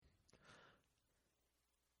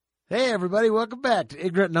Hey, everybody. Welcome back to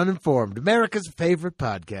Ignorant and Uninformed, America's favorite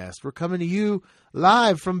podcast. We're coming to you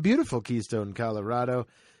live from beautiful Keystone, Colorado,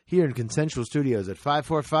 here in Consensual Studios at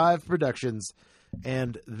 545 Productions.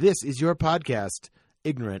 And this is your podcast,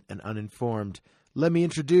 Ignorant and Uninformed. Let me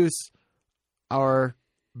introduce our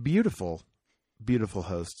beautiful, beautiful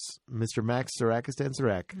hosts, Mr. Max Sarakistan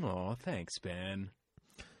Sarak. Oh, thanks, Ben.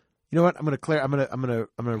 You know what? I'm going to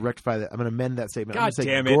rectify that. I'm going to amend that statement. God I'm going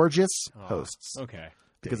to damn say it. gorgeous hosts. Okay.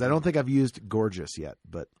 Because I don't think I've used gorgeous yet,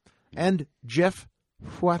 and Jeff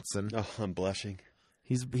Watson. Oh, I'm blushing.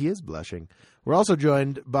 He is blushing. We're also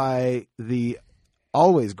joined by the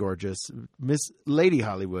always gorgeous Mrs. Lady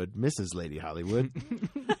Hollywood,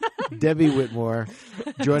 Debbie Whitmore,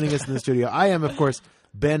 joining us in the studio. I am, of course,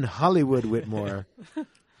 Ben Hollywood Whitmore.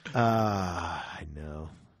 I know.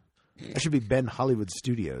 I should be Ben Hollywood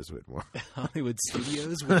Studios Whitmore. Hollywood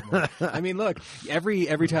Studios Whitmore. I mean, look, every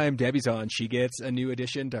time Debbie's on, she gets a new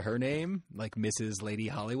addition to her name, like Mrs. Lady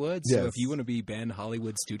Hollywood. So Yes. if you want to be Ben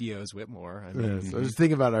Hollywood Studios Whitmore, I mean, Yes. I was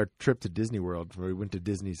thinking about our trip to Disney World, where we went to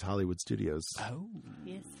Disney's Hollywood Studios. oh,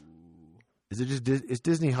 Yes. Is it just it's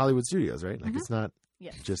Disney Hollywood Studios, right? Like it's not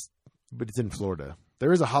Yes. just, but it's in Florida.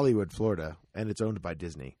 There is a Hollywood, Florida, and it's owned by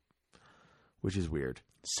Disney, which is weird.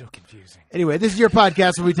 so confusing. Anyway, this is your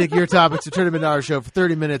podcast where we take your topics and turn them into our show for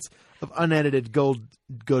 30 minutes of unedited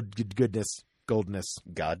goodness, Godness?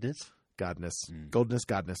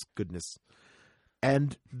 goodness.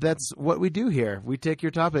 And that's what we do here. We take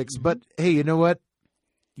your topics, but hey, you know what?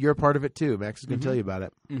 You're a part of it too. Max is going to tell you about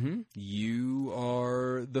it. Mm-hmm. You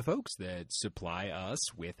are the folks that supply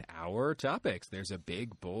us with our topics. There's a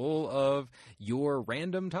big bowl of your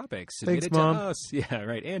random topics submitted Thanks, Mom. to us. Yeah,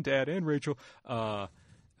 right. And Dad and Rachel,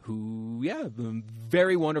 who,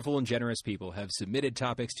 very wonderful and generous people have submitted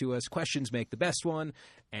topics to us. Questions make the best one.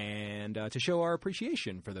 And to show our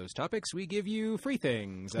appreciation for those topics, we give you free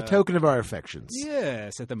things. A token of our affections.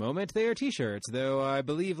 Yes, at the moment they are T-shirts, though I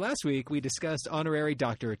believe last week we discussed honorary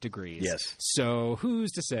doctorate degrees. Yes. So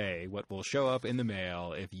who's to say what will show up in the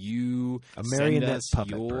mail if you A send marionette us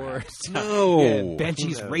puppet, your perhaps. No.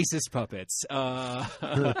 Benchy's Who knows? racist puppets.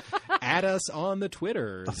 Add us on the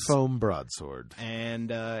Twitters. A foam broadsword.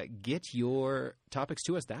 And get your topics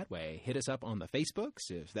to us that way. Hit us up on the Facebooks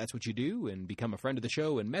if that's what you do, and become a friend of the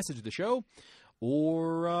show and message the show,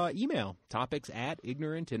 or email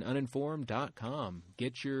topics@ignorantanduninformed.com.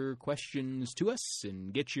 Get your questions to us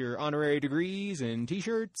and get your honorary degrees and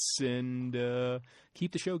T-shirts and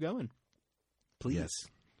keep the show going. Please. Yes.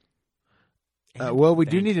 And Well, we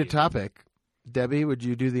do thank need you. a topic. Debbie, would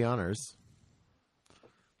you do the honors?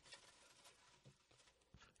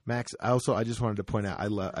 Max, I just wanted to point out, I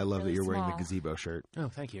love that Really you're wearing the small. gazebo shirt. Oh,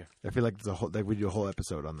 thank you. I feel like we do a whole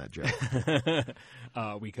episode on that joke.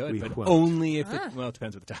 We could, We but won't. only if it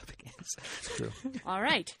depends what the topic is. True. All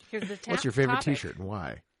right. Here's the What's your favorite topic. T-shirt and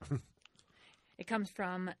why? It comes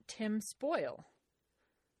from Tim Spoil.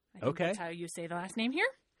 I think Okay. That's how you say the last name here.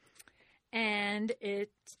 And it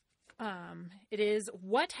is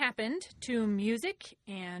what happened to music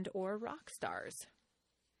and or rock stars.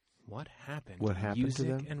 What happened? What happened to music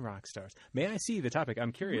them? and rock stars. May I see the topic?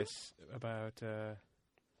 I'm curious about.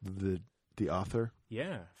 The author.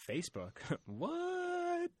 Yeah, Facebook.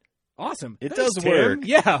 What? Awesome. It Thanks, does Tim. work.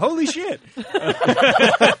 Yeah. Holy shit.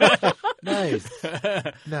 Nice.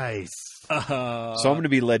 Nice. So I'm going to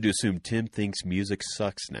be led to assume Tim thinks music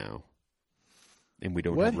sucks now, and we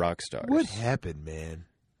don't have rock stars. What happened, man?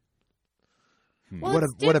 Well, What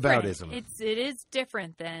it's what different. aboutism? It is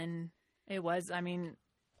different than it was. I mean,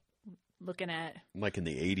 looking at Like in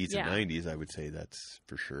the 80s Yeah. and 90s, I would say that's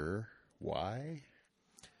for sure. Why?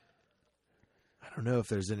 I don't know if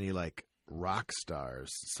there's any like rock stars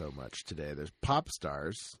so much today. There's pop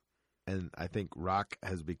stars, and I think rock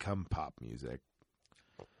has become pop music,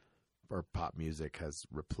 or pop music has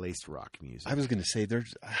replaced rock music. I was going to say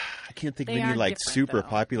I can't think They of any are like different, super though.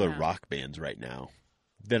 popular Yeah. rock bands right now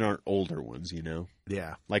that aren't older ones,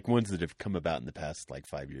 Yeah, like ones that have come about in the past like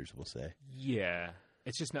 5 years, we'll say. Yeah.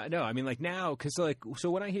 It's just not. No, I mean, like now, because so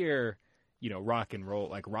when I hear, rock and roll,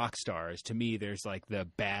 like rock stars, to me, there's like the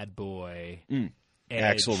bad boy.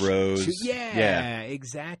 Edge. Axl Rose. Yeah,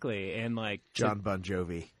 exactly. And like John Bon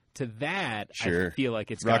Jovi, to that, Sure. I feel like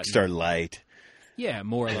it's Rockstar gotten- Light. Yeah,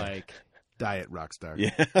 more like Diet Rockstar. Yeah.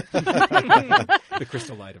 the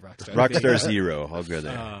Crystal Light of Rockstar. Rockstar Zero. I'll go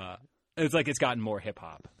there. It's like it's gotten more hip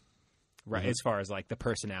hop, right? As far as like the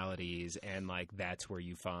personalities, and like that's where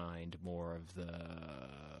you find more of the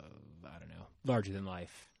larger than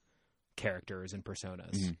life characters and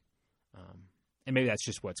personas. And maybe that's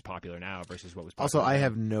just what's popular now versus what was popular Also, I then.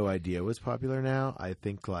 have no idea what's popular now. I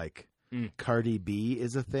think like Cardi B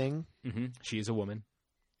is a thing. She is a woman.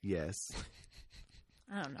 Yes.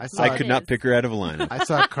 I don't know. I who saw- I that could not is. pick her out of a lineup. I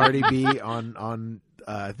saw Cardi B on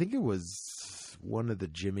I think it was one of the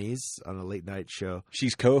Jimmys on a late night show.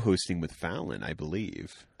 She's co-hosting with Fallon, I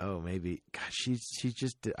believe. Oh, maybe. God, she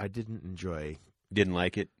just I didn't enjoy. Didn't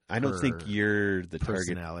like it. I don't think Her you're the target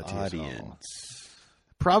personality at all. audience.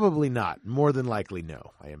 Probably not. More than likely,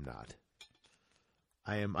 no. I am not.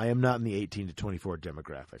 I am not in the 18 to 24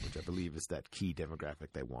 demographic, which I believe is that key demographic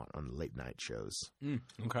they want on late night shows.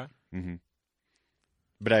 Okay. Mm-hmm.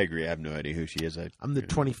 But I agree. I have no idea who she is. I'm the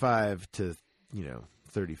 25 to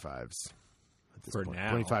 35s at this For point. now.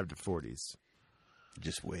 25 to 40s.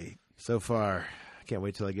 Just wait. So far, I can't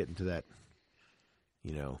wait till I get into that.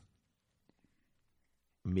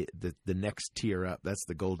 The next tier up. That's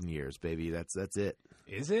the golden years, baby. That's it.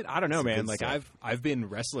 Is it? I don't know, It's man. good Like stuff. I've been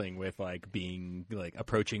wrestling with like being like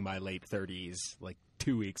approaching my late 30s, like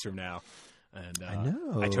 2 weeks from now, and I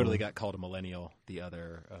know. I totally got called a millennial the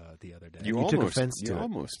other day. You took offense to you it.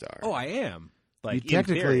 almost are. Oh, I am. Like You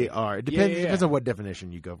technically in theory. are. It Yeah, depends. yeah, Depends yeah. on what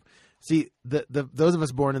definition you go. See, the those of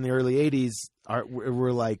us born in the early '80s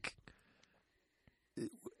we're like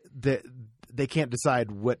they can't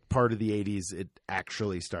decide what part of the '80s it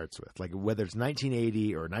actually starts with, like whether it's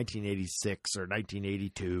 1980 or 1986 or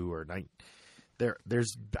 1982 or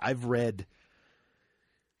there's I've read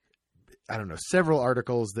several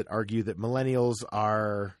articles that argue that millennials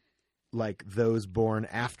are like those born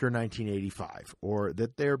after 1985, or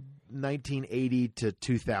that they're 1980 to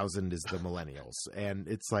 2000 is the millennials, and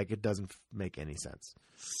it's like it doesn't make any sense.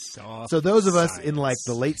 Soft So those of us in like science.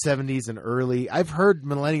 the late 70s and early, I've heard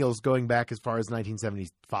millennials going back as far as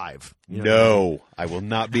 1975. You know what I mean? No, I will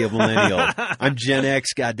not be a millennial. I'm Gen X,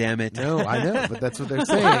 goddammit. No, I know, but that's what they're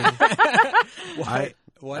saying. Why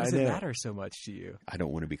I does it know. matter so much to you? I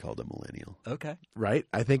don't want to be called a millennial. Okay. Right?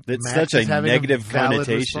 I think That's Max such a is having negative valid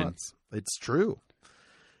connotation. response. It's true.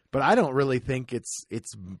 But I don't really think it's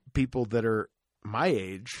people that are my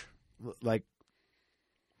age. Like,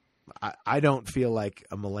 I don't feel like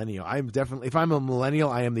a millennial. I'm definitely, if I'm a millennial,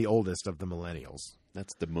 I am the oldest of the millennials.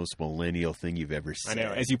 That's the most millennial thing you've ever I said.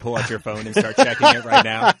 know. As you pull out your phone and start checking it right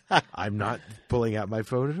now. I'm not pulling out my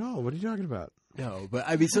phone at all. What are you talking about? No, but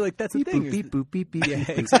I mean, so like that's the Beep, thing. boop, is beep, boop, beep, beep. Yeah, beep,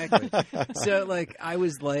 boop. exactly. So, like, I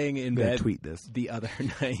was laying in I'm gonna bed tweet this. the other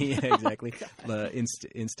night. Yeah, exactly.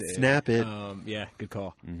 Insta. Snap it. Yeah, good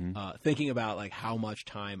call. Thinking about like how much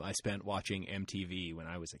time I spent watching MTV when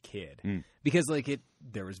I was a kid, because like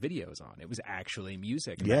there was videos on. It was actually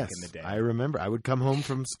music Yes, back in the day. I remember. I would come home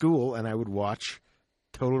from school and I would watch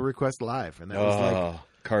Total Request Live, and that was like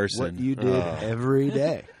Carson. what you did every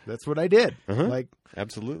day. That's what I did. Uh-huh. Like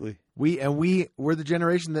Absolutely. we're the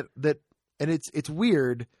generation that and it's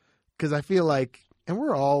weird because I feel like, and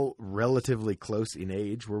we're all relatively close in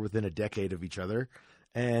age. We're within a decade of each other,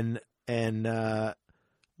 and we're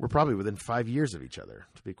probably within 5 years of each other,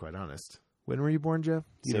 to be quite honest. When were you born, Jeff?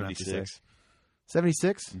 You don't have to say. 76.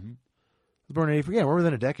 76? I was born in 84. Yeah, we're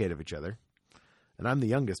within a decade of each other. And I'm the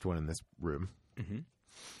youngest one in this room.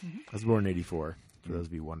 I was born in 84, for those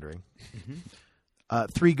of you wondering.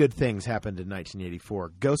 Three good things happened in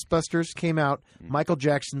 1984. Ghostbusters came out, Michael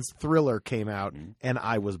Jackson's Thriller came out, and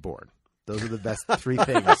I was born. Those are the best three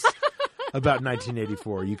things about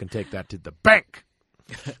 1984. You can take that to the bank.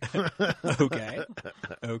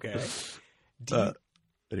 Okay.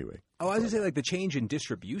 Anyway. Oh, I was gonna say like the change in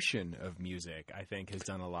distribution of music, I think, has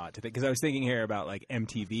done a lot to think. Because I was thinking here about like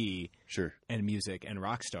MTV Sure. and music and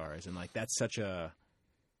rock stars, and like that's such a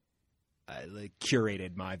like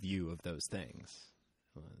curated my view of those things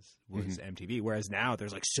was MTV. Whereas now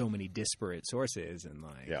there's like so many disparate sources and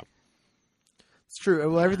like Yeah. It's true.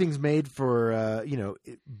 Well, everything's made for,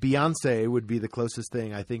 Beyonce would be the closest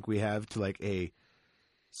thing I think we have to like a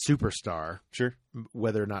superstar, Sure.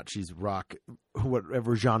 whether or not she's rock,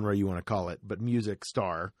 whatever genre you want to call it, but music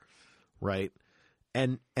star, right?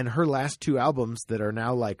 And her last two albums that are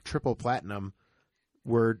now like triple platinum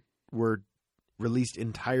were released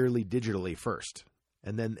entirely digitally first,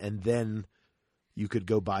 and then you could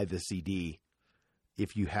go buy the CD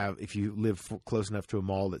if you live close enough to a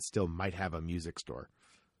mall that still might have a music store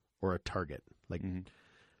or a Target. Like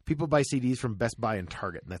people buy CDs from Best Buy and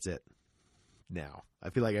Target, and that's it. Now I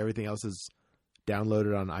feel like everything else is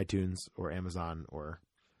downloaded on iTunes or Amazon or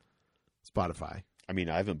Spotify. I mean,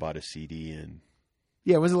 I haven't bought a CD in,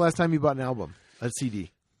 Yeah, when's the last time you bought an album? A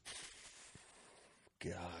CD?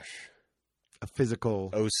 gosh, A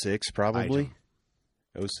physical 06 probably.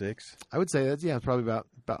 item. 06. I would say that's probably about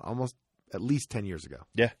almost at least 10 years ago.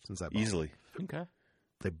 Yeah, Since I bought easily. okay.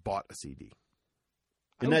 They bought a CD.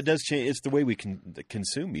 And that does change. It's the way we can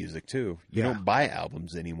consume music too. You Yeah. don't buy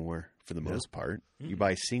albums anymore for the most part. You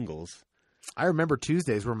buy singles. I remember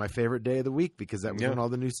Tuesdays were my favorite day of the week because that was Yeah. when all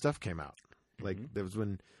the new stuff came out. Like that was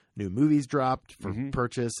when new movies dropped for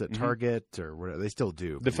purchase at Target or whatever. They still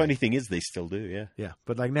do. The funny thing is they still do, yeah. Yeah,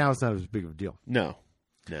 but like now it's not as big of a deal. No.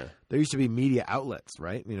 There used to be media outlets,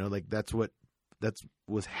 right? You know, like that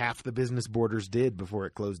was half the business Borders did before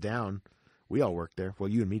it closed down. We all worked there. Well,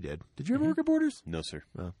 you and me did. Did you ever work at Borders? No, sir.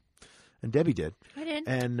 And Debbie did. I did.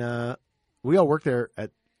 And we all worked there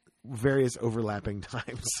at various overlapping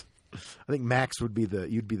times. I think Max you'd be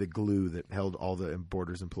the glue that held all the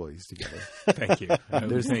Borders employees together. Thank you.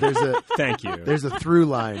 Thank you. There's a through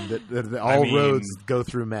line that all roads go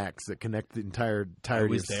through Max that connect the entirety. I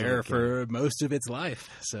was of there Silicon. for most of its life,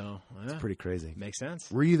 so It's pretty crazy. makes sense.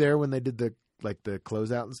 Were you there when they did the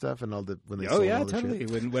closeout and stuff and when they Oh sold yeah, all the totally.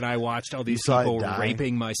 shit? When I watched all these saw it people die?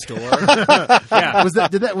 raping my store, yeah, Was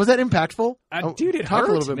that impactful? dude, it talk hurt,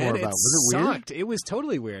 a little bit man. more about. Was it weird? Sucked. It was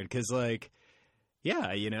totally weird because, like,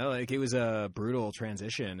 yeah, it was a brutal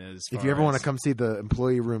transition. If you ever want to come see the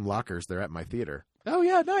employee room lockers, they're at my theater. Oh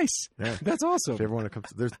yeah, nice. Yeah. That's awesome. If you ever want to come,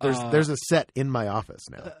 there's a set in my office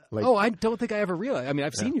now. Like, I don't think I ever realized. I mean,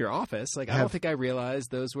 I've seen your office. Like, I don't think I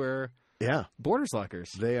realized those were yeah, Borders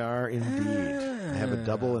lockers. they are indeed. They have a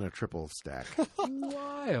double and a triple stack.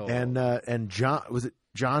 Wild. And John, was it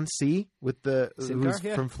John C. with Sincar, who's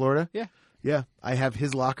yeah. from Florida? Yeah. Yeah, I have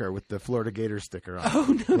his locker with the Florida Gator sticker on.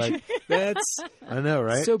 Oh no, Like, that's I know,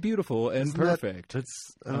 right? so beautiful and Isn't that- perfect.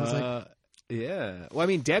 I was like, Yeah. Well, I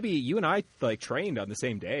mean, Debbie, you and I like trained on the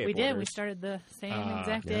same day. At We did. We Borders. started the same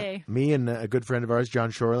exact yeah. day. Me and a good friend of ours, John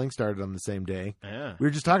Shorling, started on the same day. Yeah. We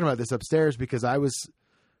were just talking about this upstairs because I was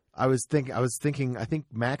thinking I think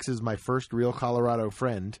Max is my first real Colorado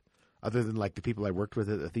friend, other than like the people I worked with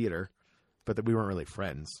at the theater, but that we weren't really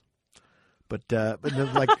friends. But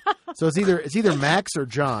then, like, so it's either Max or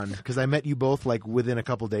John because I met you both like within a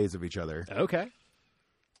couple days of each other, Okay.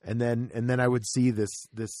 and then I would see this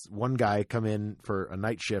one guy come in for a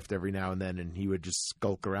night shift every now and then, and he would just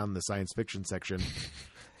skulk around the science fiction section.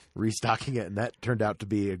 Restocking it, and that turned out to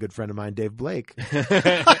be a good friend of mine, Dave Blake. And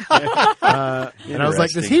I was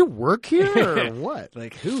like, does he work here or what?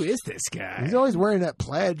 Like, who is this guy? He's always wearing that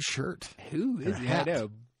plaid shirt. Who is? Or Yeah, I hat. know.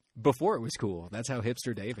 Before it was cool. That's how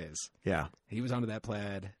hipster Dave is. Yeah, He was onto that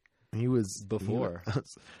plaid. he was Before. I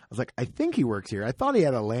was like, I think he works here. I thought he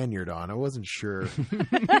had a lanyard on. I wasn't sure.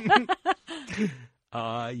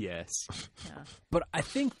 Yes. Yeah. But I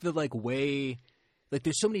think the way,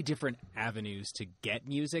 there's so many different avenues to get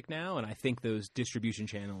music now, and I think those distribution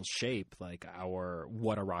channels shape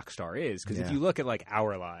what a rock star is. Because if Yeah. you look at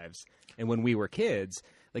our lives and when we were kids,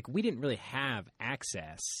 we didn't really have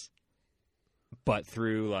access, but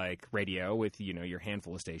through radio with your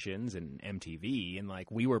handful of stations and MTV, and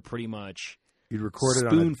we were pretty much You'd record it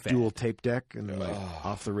on a Spoon-fed. dual tape deck and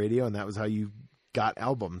off the radio, and that was how you got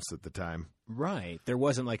albums at the time. right. There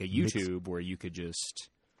wasn't a YouTube where you could just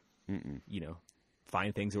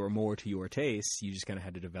find things that were more to your taste. You just kind of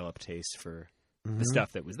had to develop taste for the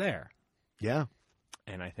stuff that was there. Yeah,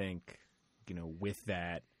 And I think, with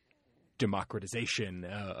that democratization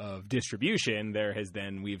of distribution,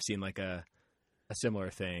 we've seen a similar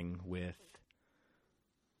thing with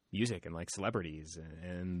music and celebrities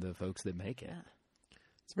and the folks that make it.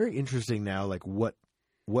 it's very interesting now. Like what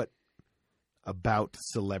about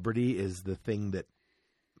celebrity is the thing that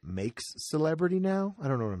makes celebrity now? I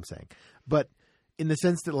don't know what I'm saying, but in the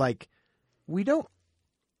sense that we don't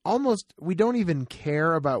even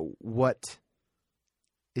care about what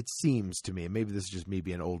it seems to me. And maybe this is just me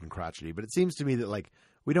being old and crotchety, but it seems to me that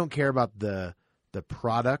we don't care about the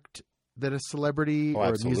product that a celebrity or a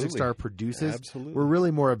music absolutely. star produces. Absolutely. We're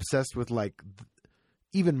really more obsessed with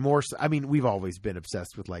even more. I mean, we've always been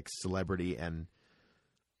obsessed with celebrity and,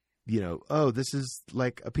 oh, this is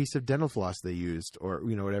a piece of dental floss they used or,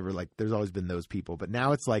 whatever. There's always been those people. But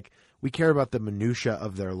now it's we care about the minutia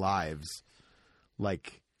of their lives.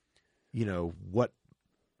 What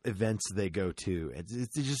events they go to. It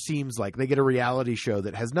just seems like they get a reality show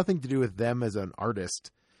that has nothing to do with them as an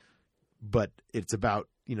artist, but it's about,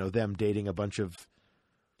 them dating a bunch of,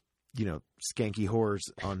 skanky whores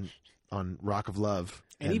on Rock of Love.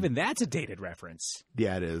 And even that's a dated reference,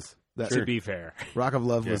 Yeah, it is. That to be fair. Rock of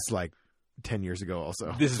Love was 10 years ago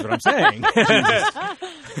also. This is what I'm saying.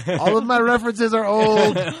 All of my references are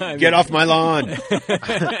old. Get off my lawn.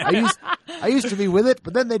 I used to be with it,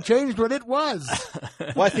 but then they changed what it was.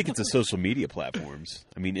 Well, I think it's the social media platforms.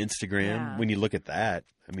 I mean, Instagram, Yeah. when you look at that,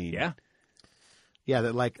 Yeah. Yeah,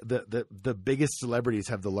 that the biggest celebrities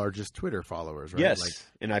have the largest Twitter followers, right? yes.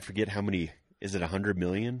 And I forget how many, is it 100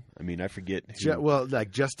 million? I mean, I forget. Who,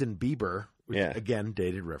 Justin Bieber, which, Yeah. again,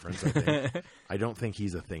 dated reference, I think. I don't think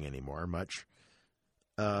he's a thing anymore much.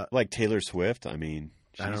 Like Taylor Swift. I mean,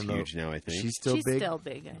 she's I don't know. huge now, I think. She's still big? Still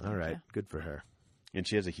big. I think, All right. yeah. Good for her. And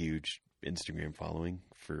she has a huge Instagram following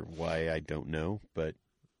for why I don't know, but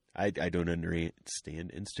I don't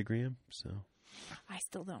understand Instagram, so. I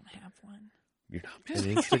still don't have one. You're not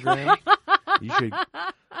An Instagram? You should.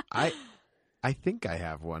 I think I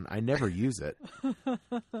have one. I never use it.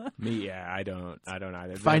 Me, yeah, I don't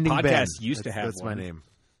either. Finding the Ben. podcast used to have That's one. my name.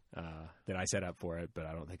 That I set up for it, but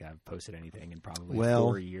I don't think I've posted anything in probably Well-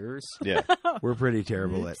 4 years. Yeah. We're pretty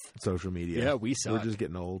terrible at social media. Yeah, we We're suck. just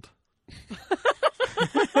getting old.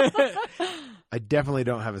 I definitely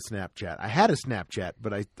don't have a Snapchat. I had a Snapchat,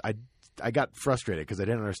 but I got frustrated because I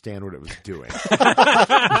didn't understand what it was doing.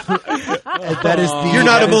 That is the, You're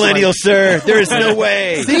not that a is millennial, like- sir. There is no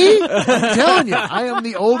way. See, I'm telling you, I am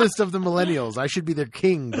the oldest of the millennials. I should be their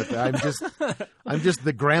king, but I'm just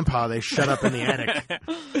the grandpa they shut up in the attic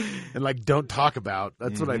and like don't talk about.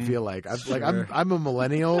 That's what I feel like. I'm a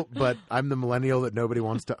millennial, but I'm the millennial that nobody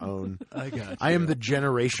wants to own. I got I am the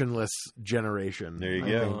generationless generation. There you I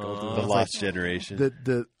go. think, ultimately. The lost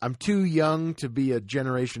generation. I'm too young to be a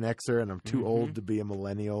Generation Xer, and I'm too old to be a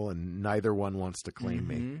millennial, and neither one wants to claim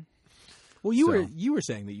me. Well, you So- were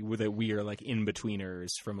saying that we are like in betweeners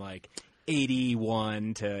from like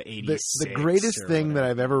 81 to 86. The greatest thing that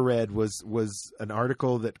I've ever read was an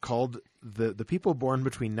article that called the people born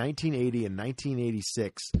between 1980 and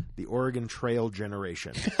 1986 the Oregon Trail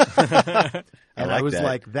generation. And I like was that.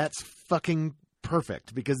 like, that's fucking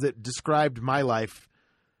perfect because it described my life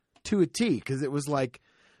to a T. Because it was like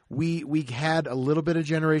we had a little bit of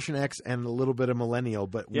Generation X and a little bit of millennial,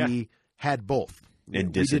 but Yeah. we had both. and We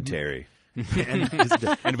didn't- dysentery. And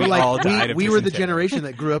But we all died of we were the dysentery. generation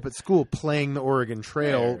that grew up at school playing the Oregon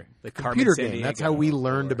Trail There, the Carmen computer San game. That's how we Diego,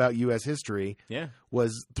 learned or- about U.S. history. Yeah,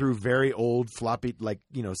 Was through very old floppy,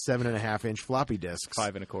 7.5-inch floppy disks,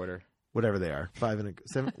 5 1/4. whatever they are, 5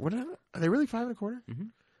 What are they really 5 1/4?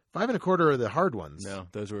 5 1/4 are the hard ones. No,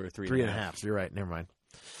 those were 3 3.5. So you're right. Never mind.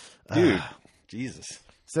 Dude, Jesus.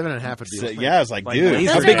 7.5 would be. So, yeah, I was like, Like dude, laser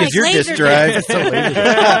how Those big are is your like disk laser drive? discs. But I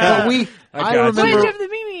got you. remember. Voyage of the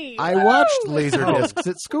Mimi. I watched laser discs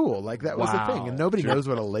at school. Like that was a thing, Wow. and nobody knows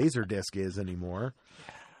what a laser disc is anymore.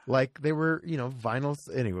 Like they were, vinyls.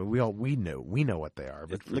 Anyway, we know what they are.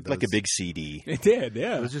 But It for looked like a those- big CD. It did, It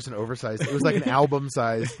yeah. was just an oversized. It was like an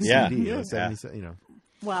album-sized Yeah. CD. Yeah. Like 70,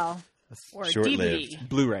 Well, or Short-lived. DVD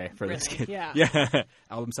Blu-ray for Really, this kid. yeah. Yeah,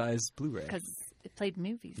 album-sized Blu-ray. because it played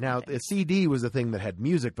movies. Now, and a things. CD was a thing that had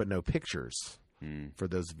music but no pictures. For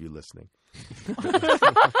those of you listening,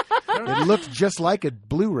 it looked just like a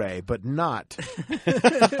Blu-ray, but not.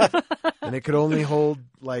 And it could only hold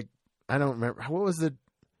like I don't remember what was the.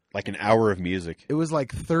 Like an hour of music. It was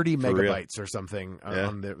like 30 For real. megabytes or something Yeah.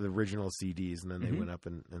 on the original CDs, and then they went up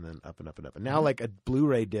and then up and up and up. And now, like a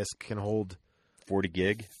Blu-ray disc can hold 40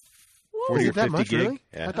 gig. Is 40 or it that 50 much, gig. really?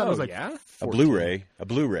 Yeah. I thought it was like yeah? A 14. Blu-ray. A A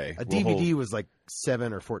Blu-ray. will DVD hold- was like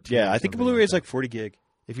 7 or 14. Yeah, or I think a something Blu-ray is that. like 40 gig.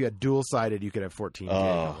 If you had dual-sided, you could have 14 gig. Oh,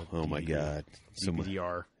 on a oh my DVD. God.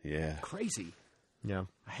 DVD-R. Yeah. Crazy. Yeah,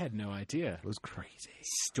 I had no idea. it was crazy.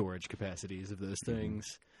 Storage capacities of those things.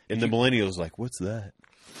 And the millennials like, what's that?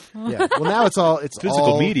 Yeah. Well, now it's all Physical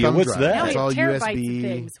all media, thumb what's drive. that? Now It's we all have terabytes USB. of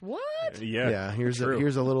things. What? Yeah. Here's true.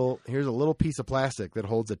 a little piece of plastic that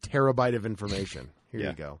holds a terabyte of information. Here Yeah.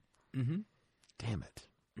 you go. Mm-hmm. Damn it!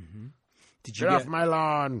 Did you Get off get, my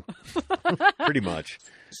lawn. Pretty much.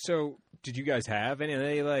 So, did you guys have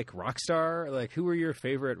any like rock star? Like, who were your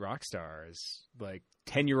favorite rock stars? Like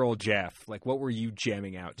 10-year-old Jeff. Like, what were you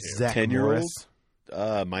jamming out to? Zach 10-year-old?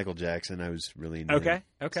 Morris. Michael Jackson. I was really into Okay, him,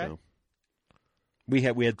 okay. so. We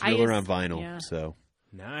had I Thriller used- on vinyl, yeah. so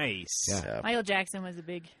Nice. Yeah. Michael Jackson was a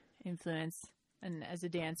big influence, and as a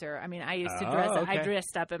dancer, I mean, I used to Oh, dress. okay. I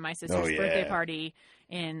dressed up at my sister's Oh, yeah. birthday party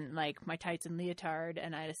in like my tights and leotard,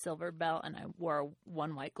 and I had a silver belt, and I wore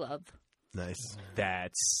one white glove. Nice.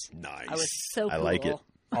 That's nice. I was so cool. I like it.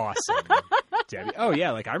 awesome. Debbie. Oh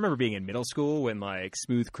yeah, like I remember being in middle school when like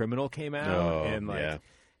Smooth Criminal came out Oh, and like yeah.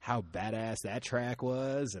 how badass that track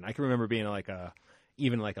was, and I can remember being like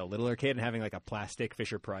even like a littler kid and having like a plastic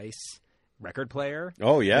Fisher Price record player.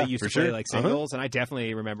 Oh, yeah, that used for to play sure. like Uh-huh. singles, and I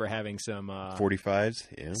definitely remember having some 45s,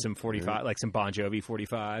 yeah. some 45, like some Bon Jovi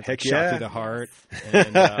 45, Heck Shot yeah. Through the Heart,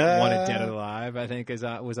 and Wanted Dead or Alive. I think was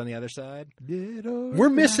on the other side. We're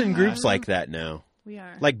missing groups like that now. We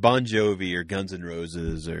are. Like Bon Jovi or Guns N'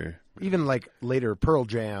 Roses or Even like later Pearl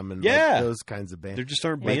Jam and like, Yeah. those kinds of bands. there just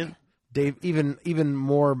aren't Like, band. Dave, even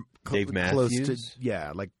more Dave close to Matthews?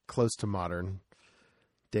 like close to modern.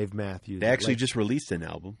 Dave Matthews. They actually Like, just released an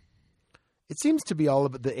album. it seems to be all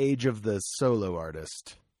about the age of the solo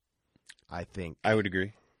artist. I think I would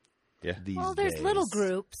agree. Yeah. these Well, there's days. little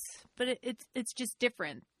groups, but it's just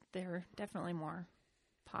different. There are definitely more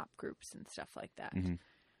pop groups and stuff like that. Mhm.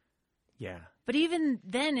 Yeah. But even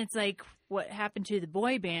then, it's like what happened to the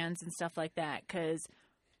boy bands and stuff like that. Because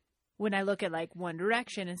when I look at like One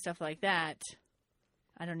Direction and stuff like that,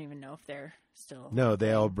 I don't even know if they're still. No,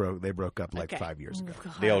 they broke up like Okay. 5 years ago.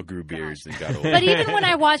 God, They all grew gosh. beards and got old. But even when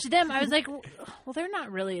I watched them, I was like, well, they're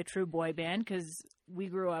not really a true boy band because we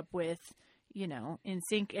grew up with,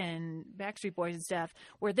 NSYNC and Backstreet Boys and stuff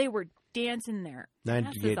where they were dancing their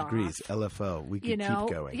 98 asses degrees, off, LFO. We could keep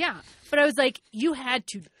going. Yeah. But I was like, you had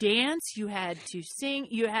to dance, you had to sing,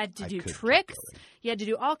 you had to I do could keep tricks, going. you had to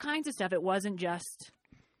do all kinds of stuff. It wasn't just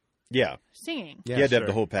Yeah. singing. Yeah, you had to sure. have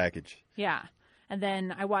the whole package. Yeah. And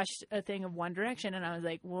then I watched a thing of One Direction and I was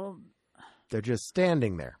like, well, They're just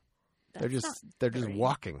standing there. that's They're just not very-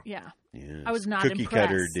 walking. Yeah. Yeah. I was not Cookie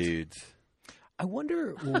cutter impressed. dudes. I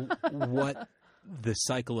wonder what the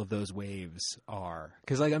cycle of those waves are.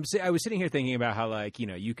 Because like I was sitting here thinking about how like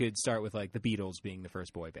you could start with like the Beatles being the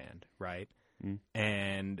first boy band, right? Mm.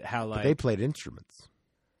 And how But like they played instruments.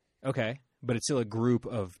 okay, but it's still a group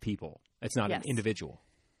of people. It's not Yes. an individual,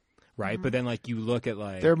 right? Mhm. But then like you look at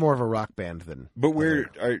like They're more of a rock band than. But where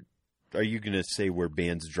other- are you going to say where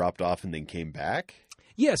bands dropped off and then came back?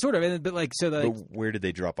 yeah, sort of. But like so like But where did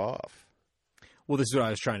they drop off? well, this is what I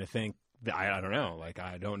was trying to think. I don't know. Like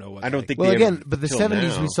I don't know what. I don't like- think Well, they again, ever, but the till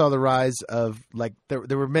 70s, now. we saw the rise of like there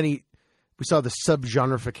were many. We saw the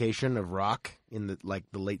subgenreification of rock in the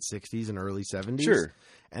late 60s and early 70s. Sure.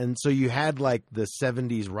 And so you had like the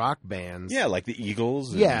 70s rock bands. Yeah, like the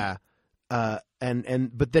Eagles. and- Yeah.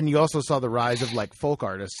 But then you also saw the rise of like folk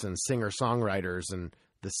artists and singer songwriters and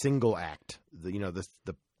the single act.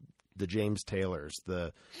 The James Taylors,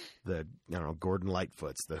 the Gordon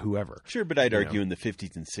Lightfoots, the whoever. Sure, but I'd You argue know. in the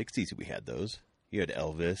 50s and 60s we had those. You had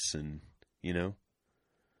Elvis and,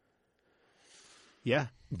 yeah.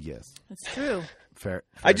 Yes. It's true. Fair.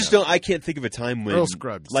 I just enough. don't. I can't think of a time when, Earl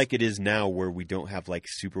Scruggs. like it is now, where we don't have like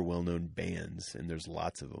super well-known bands, and there's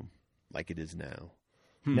lots of them, like it is now.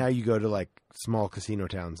 Now you go to like small casino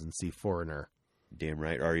towns and see Foreigner. Damn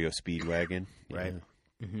right, REO Speedwagon, Right.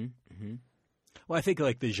 Yeah. Mm-hmm. Well, I think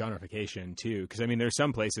like the genreification too, because I mean, there's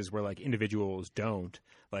some places where like individuals don't.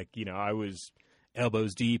 Like I was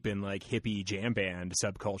elbows deep in like hippie jam band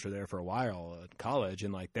subculture there for a while at college,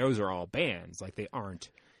 and like those are all bands. Like they aren't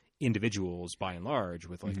individuals by and large,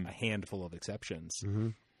 with like a handful of exceptions. Mm-hmm.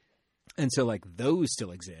 And so like those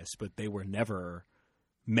still exist, but they were never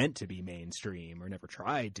meant to be mainstream or never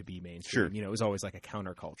tried to be mainstream. Sure. It was always like a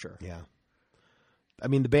counterculture. Yeah. I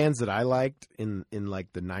mean, the bands that I liked in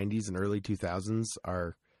like the 90s and early 2000s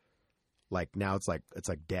are like now it's like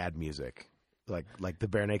dad music. Like the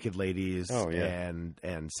Bare Naked Ladies Oh, yeah.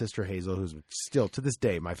 and Sister Hazel, who's still to this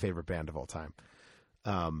day my favorite band of all time.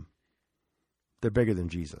 They're bigger than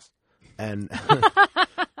Jesus. And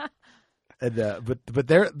but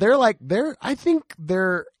they're I think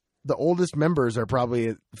they're the oldest members are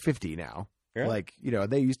probably 50 now. Yeah. Like,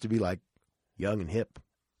 they used to be like young and hip.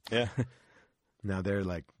 Yeah. Now they're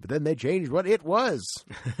like, but then they changed what it was.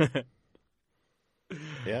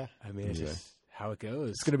 Yeah. I mean, it's Yeah. just how it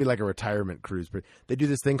goes. It's going to be like a retirement cruise. But they do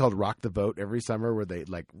this thing called Rock the Boat every summer where they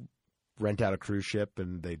like rent out a cruise ship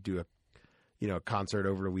and they do a concert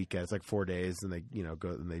over a weekend. It's like 4 days and they, go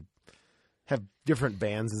and they have different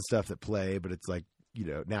bands and stuff that play. But it's like,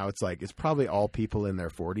 now it's like, it's probably all people in their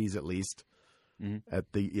 40s at least. Mhm.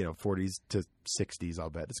 At the 40s to 60s, I'll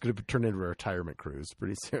bet it's going to turn into a retirement cruise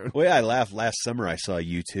pretty soon. Well, yeah, I laughed. Last summer I saw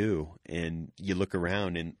U2, and you look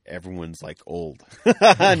around and everyone's like old. And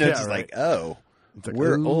Yeah, it's just right. like, oh, It's like,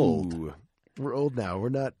 we're ooh, old. We're old now. We're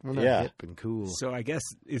not Yeah. hip and cool. So I guess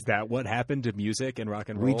is that what happened to music and rock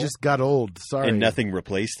and roll? We just got old. Sorry. And nothing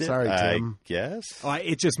replaced it. Sorry, I Tim. guess.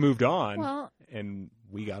 it just moved on, Well, and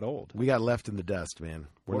we got old. We got left in the dust, man.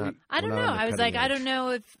 We're Well, not. I don't we're know. not on the I was cutting like, I edge. don't know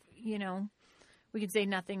if, we could say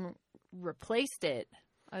nothing replaced it.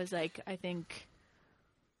 I was like, I think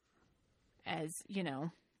as,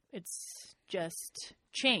 it's just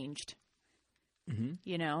changed,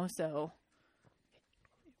 Mm-hmm. so,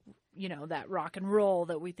 that rock and roll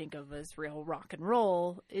that we think of as real rock and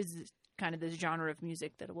roll is kind of this genre of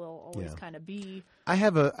music that will always Yeah. kind of be. I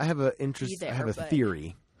have a interest. Be there, I have a but-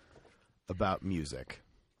 theory about music,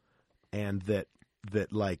 and that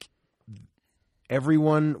like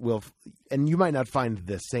everyone will, and you might not find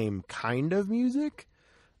the same kind of music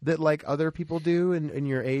that like other people do in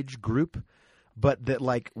your age group, but that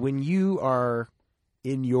like when you are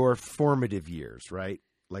in your formative years, right?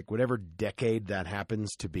 Like whatever decade that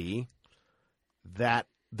happens to be, that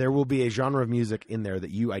there will be a genre of music in there that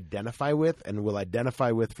you identify with and will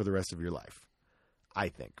identify with for the rest of your life. I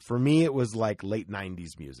think. For me, it was like late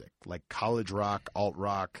 90s music, like college rock, alt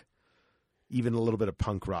rock, even a little bit of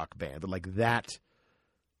punk rock band, but like that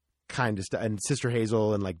kind of stuff. And Sister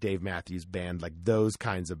Hazel and like Dave Matthews Band, like those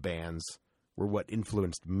kinds of bands were what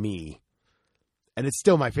influenced me. And it's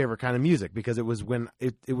still my favorite kind of music because it was when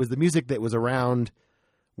it was the music that was around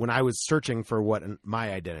when I was searching for what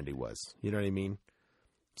my identity was. You know what I mean?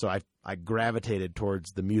 So I gravitated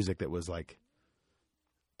towards the music that was like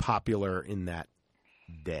popular in that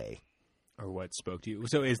day. Or what spoke to you?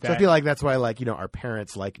 So is that? So I feel like that's why, like, you know, our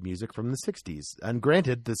parents like music from the 60s. And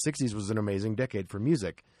granted, the 60s was an amazing decade for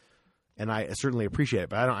music. And I certainly appreciate it,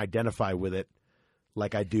 but I don't identify with it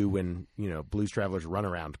like I do when, you know, Blues Traveler's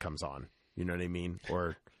Runaround comes on. You know what I mean?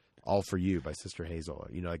 Or All For You by Sister Hazel.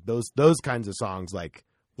 You know, like those kinds of songs, like,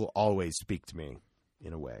 will always speak to me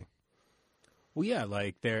in a way. Well, yeah,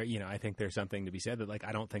 like I think there's something to be said that, like,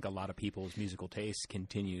 I don't think a lot of people's musical taste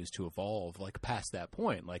continues to evolve, like, past that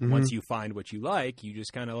point. Like, once you find what you like, you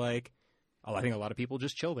just kind of like, I think a lot of people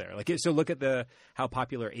just chill there. Like, so look at how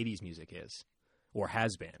popular 80s music is, or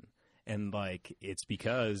has been. And, like, it's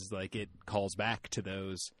because, like, it calls back to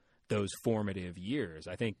those formative years.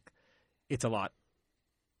 I think it's a lot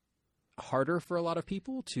harder for a lot of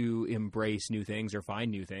people to embrace new things or find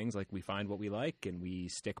new things. Like, we find what we like and we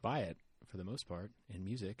stick by it for the most part in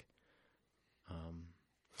music.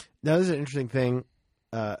 Now, this is an interesting thing.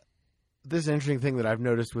 This is an interesting thing that I've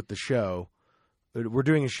noticed with the show. We're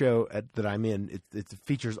doing a show that I'm in. It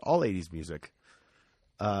features all 80s music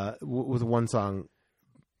with one song,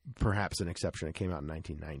 perhaps an exception. It came out in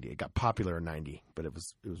 1990. It got popular in 90, but it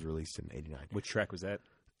was released in 89. Which track was that?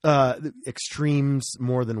 Extremes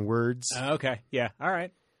More Than Words. Okay. Yeah. All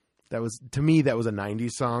right. That was, to me, that was a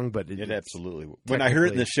 90s song, but it absolutely. When I heard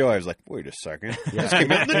it in the show, I was like, wait a second. Yeah. This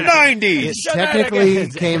came out in the 90s. It technically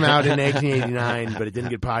came out in 1989, but it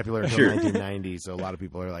didn't get popular until 1990. So a lot of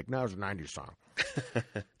people are like, no, it's a 90s song.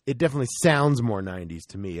 It definitely sounds more 90s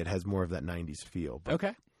to me. It has more of that 90s feel. But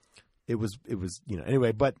okay. It was,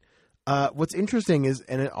 anyway, but what's interesting is,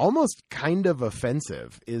 and it almost kind of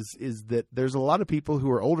offensive, is that there's a lot of people who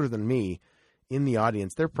are older than me in the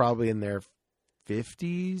audience. They're probably in their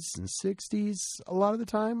 50s and 60s a lot of the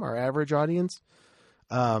time, our average audience.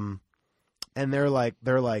 And they're like,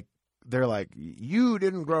 you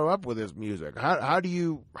didn't grow up with this music. How do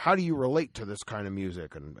you relate to this kind of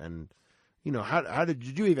music? And you know, how did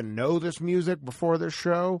you even know this music before this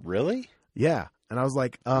show? Really? Yeah. And I was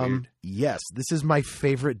like, yes, this is my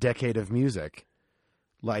favorite decade of music.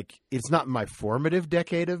 Like, it's not my formative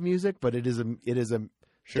decade of music, but it is a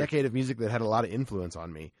Sure. decade of music that had a lot of influence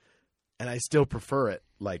on me. And I still prefer it,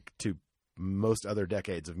 like, to most other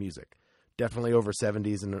decades of music. Definitely over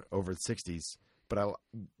 70s and over 60s, but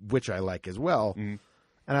which I like as well. Mm.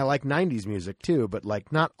 And I like 90s music too, but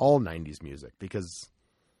like not all 90s music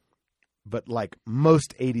but like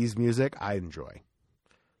most 80s music I enjoy.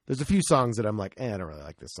 There's a few songs that I'm like, I don't really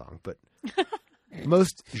like this song, but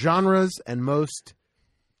most genres and most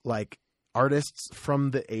like artists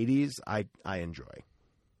from the 80s I enjoy.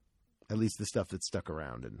 At least the stuff that's stuck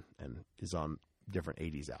around and is on different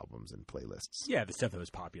 80s albums and playlists. Yeah, the stuff that was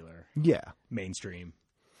popular. Yeah. Mainstream.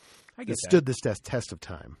 I guess It stood the test of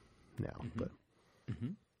time now. Mm-hmm. But Mm-hmm.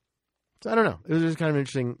 So I don't know. It was just kind of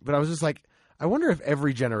interesting. But I was just like, I wonder if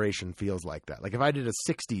every generation feels like that. Like if I did a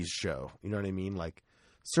 60s show, you know what I mean? Like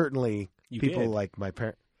certainly people did. like my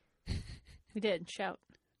parents. We did. Shout.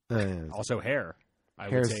 Also hair. I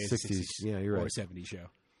Hair's would say 60s. Yeah, you're or right. 70s show.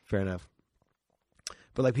 Fair enough.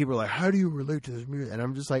 But like people are like, how do you relate to this music? And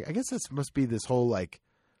I'm just like, I guess this must be this whole like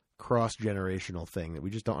cross-generational thing that we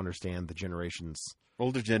just don't understand the generations.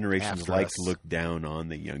 Older generations After like us. to look down on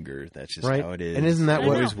the younger. That's just Right. how it is. And isn't that It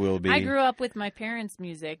what- always will be? I grew up with my parents'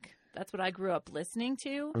 music. That's what I grew up listening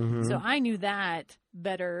to. Mhm. So I knew that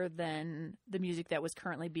better than the music that was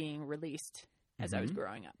currently being released as I was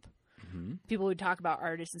growing up. Mm-hmm. People would talk about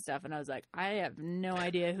artists and stuff, and I was like, I have no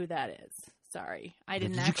idea who that is. Sorry, I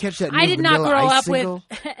didn't. Did you catch that? I new did not Vanilla grow Ice up single?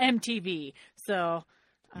 with MTV. So,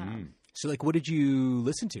 So, like, what did you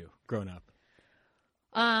listen to growing up?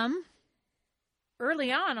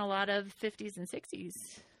 early on, a lot of 50s and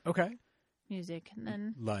 60s Okay. music, and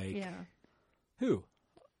then Like, yeah, who?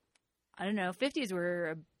 I don't know. 50s were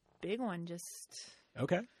a big one. Just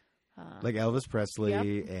Okay. Like Elvis Presley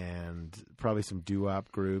Yep. and probably some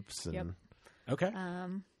doo-wop groups. And Yep. Okay.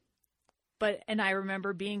 And I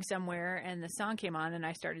remember being somewhere and the song came on and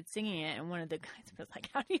I started singing it, and one of the guys was like,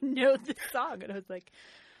 "How do you know this song?" And I was like,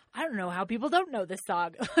 "I don't know how people don't know this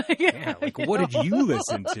song." Yeah. Like, what did you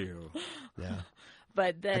listen to? yeah.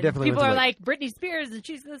 But then definitely people went are to, like, Britney Spears and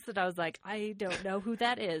she's this, and I was like, I don't know who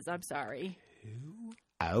that is. I'm sorry.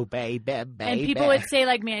 Oh, baby, baby. And people would say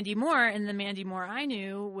like Mandy Moore, and the Mandy Moore I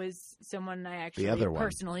knew was someone I actually other one.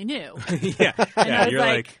 personally knew. Yeah, And I was you're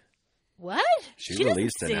like, what? She doesn't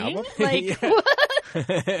released an sing? album? Like,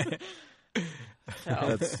 what?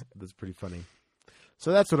 So, That's pretty funny.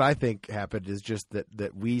 So that's what I think happened, is just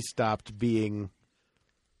that we stopped being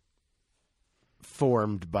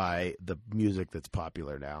formed by the music that's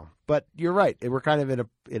popular now. But you're right. We're kind of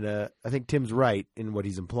in a I think Tim's right in what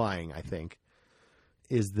he's implying, I think,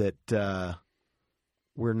 is that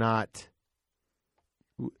we're not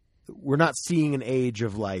seeing an age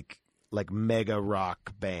of like mega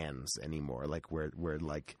rock bands anymore, like where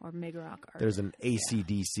like or mega rock art. there's an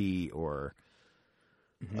AC/DC or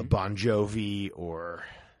a Bon Jovi or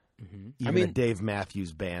even a Dave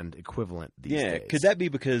Matthews Band equivalent these days. Could that be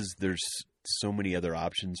because there's so many other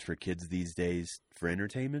options for kids these days for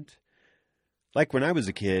entertainment? Like when I was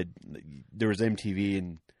a kid, there was MTV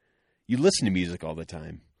and you listen to music all the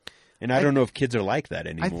time. And I don't know if kids are like that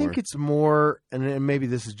anymore. I think it's more, and maybe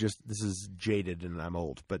this is jaded and I'm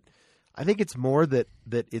old, but I think it's more that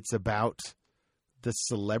it's about the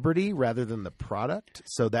celebrity rather than the product.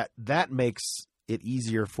 So that makes it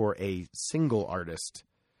easier for a single artist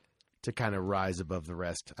to kind of rise above the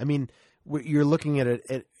rest. I mean, you're looking at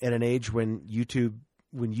an age when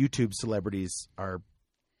YouTube celebrities are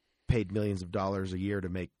paid millions of dollars a year to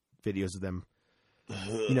make videos of them,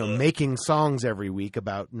 making songs every week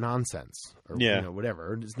about nonsense or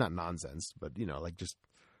whatever. It's not nonsense, but like just.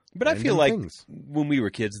 But I feel like things. when we were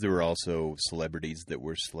kids, there were also celebrities that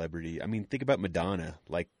were celebrity. I mean, think about Madonna,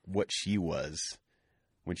 like what she was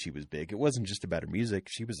when she was big. It wasn't just about her music;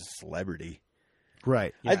 she was a celebrity.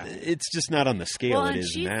 Right. Yeah. It's just not on the scale it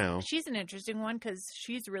is now. She's an interesting one because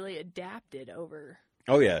she's really adapted over.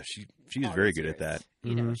 Oh yeah, she's very good years. at that.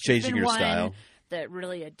 You know, she's Changing been her one style. That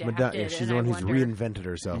really adapted. Madonna, she's the one who's wonder, reinvented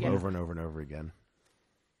herself over and over and over again.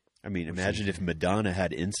 I mean, imagine if Madonna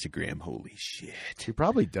had Instagram. Holy shit. She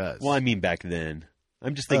probably does. Well, I mean, back then.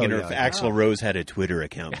 I'm just thinking if Axl Rose had a Twitter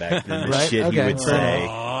account back then, the Right? shit Okay. he would say.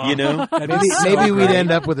 You know? maybe we'd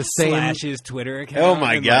end up with the same. Slash his Twitter account. Oh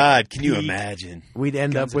my and, God! Can you peak. imagine? We'd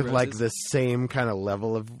end Guns up with N' like Roses. the same kind of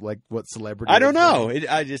level of like what celebrity. I don't is. know.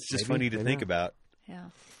 It's just Maybe, funny to I think know. about. Yeah.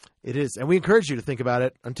 It is, and we encourage you to think about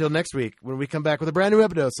it until next week when we come back with a brand new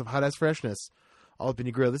episode of Hot Ass Freshness. All up in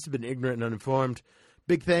your grill. This has been Ignorant and Uninformed.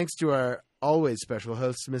 Big thanks to our always special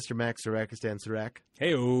hosts, Mr. Max Sarakistan Sarak,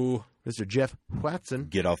 Hey-o. Mr. Jeff Watson.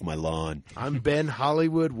 Get off my lawn. I'm Ben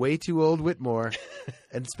Hollywood, way too old Whitmore.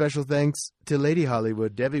 And special thanks to Lady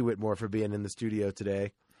Hollywood, Debbie Whitmore, for being in the studio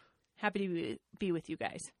today. Happy to be with you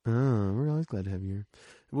guys. Oh, we're always glad to have you here.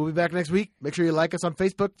 We'll be back next week. Make sure you like us on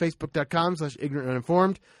Facebook,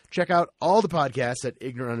 facebook.com/ignorantuninformed. Check out all the podcasts at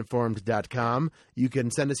ignorantuninformed.com. You can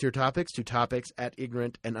send us your topics to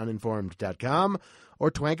topics@ignorantanduninformed.com or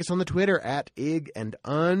twank us on the Twitter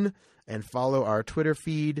 @ig&un and follow our Twitter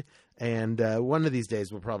feed. And one of these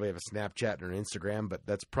days we'll probably have a Snapchat or an Instagram, but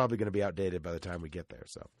that's probably going to be outdated by the time we get there.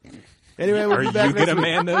 So anyway, we'll Are be you back going next to week.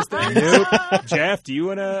 man those things? Jeff, do you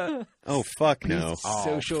want to Oh, fuck no.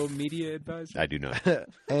 social media advisor? I do not.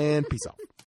 And peace out.